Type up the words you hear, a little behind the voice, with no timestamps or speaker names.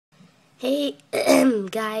Hey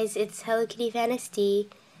guys, it's Hello Kitty Fantasy,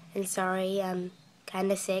 and sorry, I'm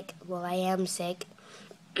kinda sick. Well, I am sick.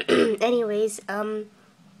 Anyways, I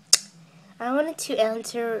wanted to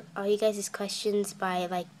answer all you guys' questions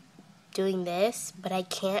by doing this, but I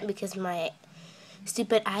can't because my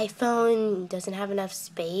stupid iPhone doesn't have enough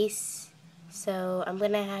space. So I'm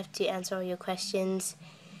gonna have to answer all your questions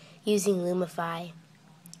using Lumify.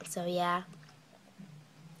 So yeah.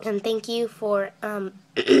 And thank you for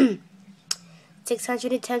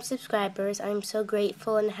 610 subscribers. I'm so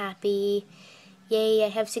grateful and happy. Yay, I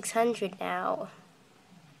have 600 now.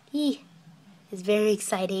 Eee. It's very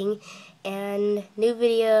exciting. And new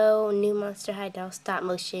video, new Monster High Doll stop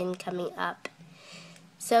motion coming up.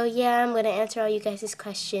 So yeah, I'm going to answer all you guys'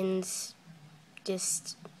 questions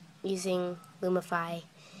just using Lumify.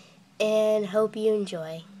 And hope you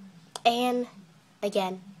enjoy. And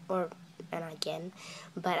again, but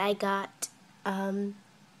I got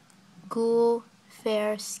Ghoul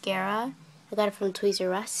Fair Scara. I got it from Toys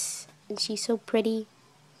R Us, and she's so pretty.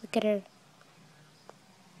 Look at her.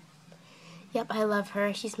 Yep, I love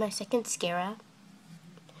her. She's my second Scara.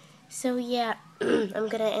 So yeah, I'm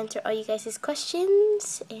gonna answer all you guys'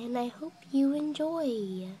 questions, and I hope you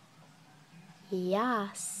enjoy.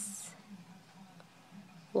 Yes.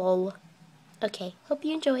 Lol. Okay, hope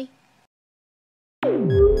you enjoy.